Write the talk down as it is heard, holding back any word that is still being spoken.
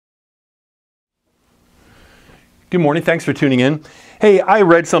Good morning. Thanks for tuning in. Hey, I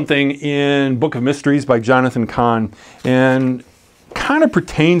read something in Book of Mysteries by Jonathan Cahn, and kind of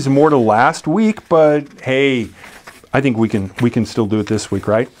pertains more to last week, but hey, I think we can still do it this week,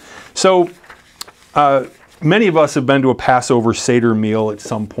 right? So, many of us have been to a Passover Seder meal at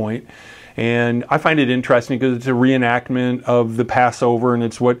some point, and I find it interesting because it's a reenactment of the Passover, and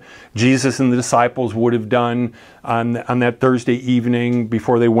it's what Jesus and the disciples would have done on that Thursday evening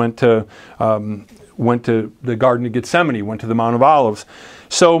before they went to the Garden of Gethsemane, went to the Mount of Olives.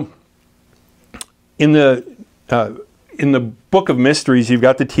 So in the Book of Mysteries, you've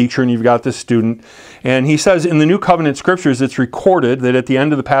got the teacher and you've got the student, and he says in the New Covenant Scriptures it's recorded that at the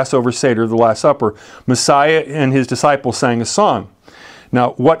end of the Passover Seder, the Last Supper, Messiah and his disciples sang a song.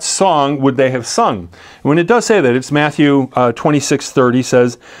 Now, what song would they have sung? And when it does say that, it's Matthew 26:30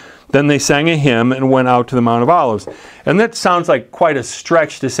 says, "Then they sang a hymn and went out to the Mount of Olives." And that sounds like quite a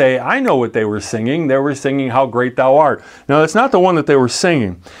stretch to say, I know what they were singing. They were singing "How Great Thou Art." Now, that's not the one that they were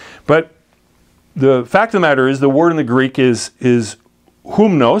singing. But the fact of the matter is the word in the Greek is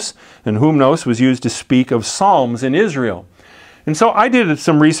humnos, and humnos was used to speak of psalms in Israel. And so I did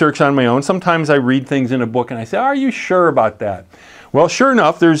some research on my own. Sometimes I read things in a book and I say, are you sure about that? Well, sure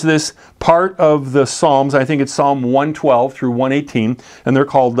enough, there's this part of the Psalms, I think it's Psalm 112 through 118, and they're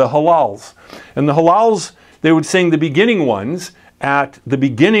called the Hallels. And the Hallels, they would sing the beginning ones at the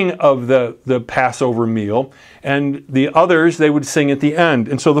beginning of the Passover meal, and the others they would sing at the end.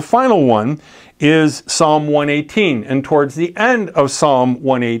 And so the final one is Psalm 118. And towards the end of Psalm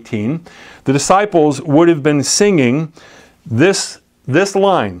 118, the disciples would have been singing this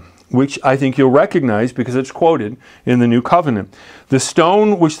line, which I think you'll recognize because it's quoted in the New Covenant. "The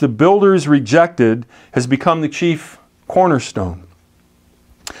stone which the builders rejected has become the chief cornerstone."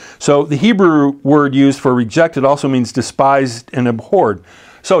 So the Hebrew word used for rejected also means despised and abhorred.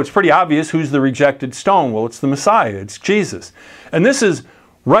 So it's pretty obvious who's the rejected stone. Well, it's the Messiah. It's Jesus. And this is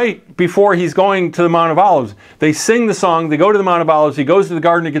right before he's going to the Mount of Olives. They sing the song. They go to the Mount of Olives. He goes to the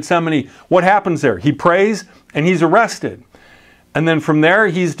Garden of Gethsemane. What happens there? He prays and he's arrested. And then from there,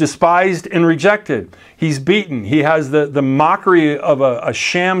 he's despised and rejected. He's beaten. He has the mockery of a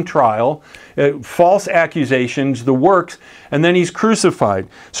sham trial, false accusations, the works, and then he's crucified.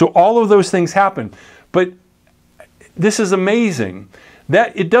 So all of those things happen. But this is amazing.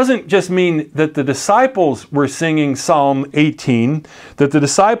 That it doesn't just mean that the disciples were singing Psalm 18, that the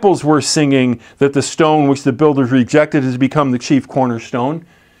disciples were singing that the stone which the builders rejected has become the chief cornerstone.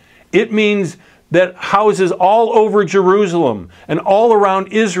 It means that houses all over Jerusalem and all around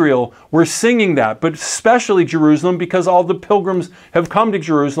Israel were singing that, but especially Jerusalem because all the pilgrims have come to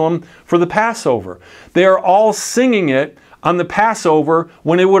Jerusalem for the Passover. They are all singing it on the Passover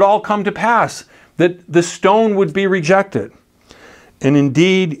when it would all come to pass, that the stone would be rejected. And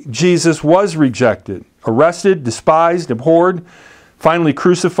indeed, Jesus was rejected, arrested, despised, abhorred, finally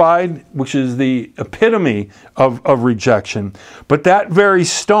crucified, which is the epitome of rejection. But that very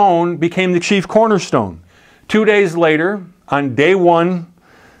stone became the chief cornerstone. 2 days later, on day one,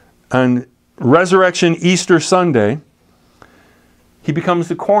 on Resurrection Easter Sunday, he becomes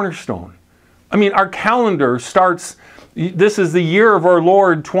the cornerstone. I mean, our calendar starts, this is the year of our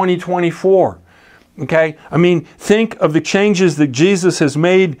Lord 2024. Okay? I mean, think of the changes that Jesus has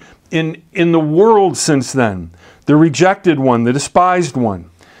made in the world since then. The rejected one, the despised one.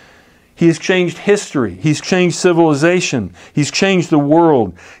 He has changed history. He's changed civilization. He's changed the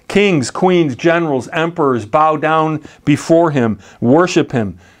world. Kings, queens, generals, emperors bow down before him, worship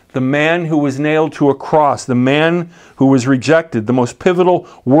him. The man who was nailed to a cross, the man who was rejected, the most pivotal,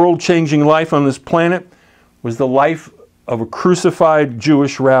 world-changing life on this planet was the life of a crucified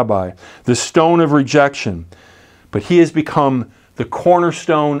Jewish rabbi, the stone of rejection. But he has become the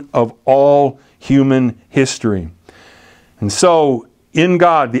cornerstone of all human history. And so, in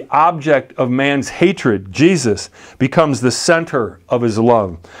God, the object of man's hatred, Jesus, becomes the center of his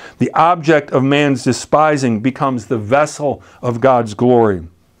love. The object of man's despising becomes the vessel of God's glory.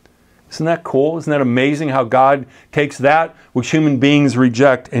 Isn't that cool? Isn't that amazing how God takes that which human beings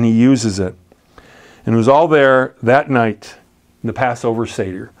reject and he uses it? And it was all there that night in the Passover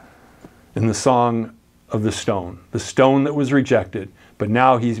Seder, in the song of the stone that was rejected, but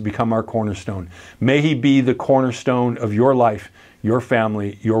now he's become our cornerstone. May he be the cornerstone of your life, your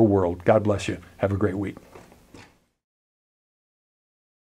family, your world. God bless you. Have a great week.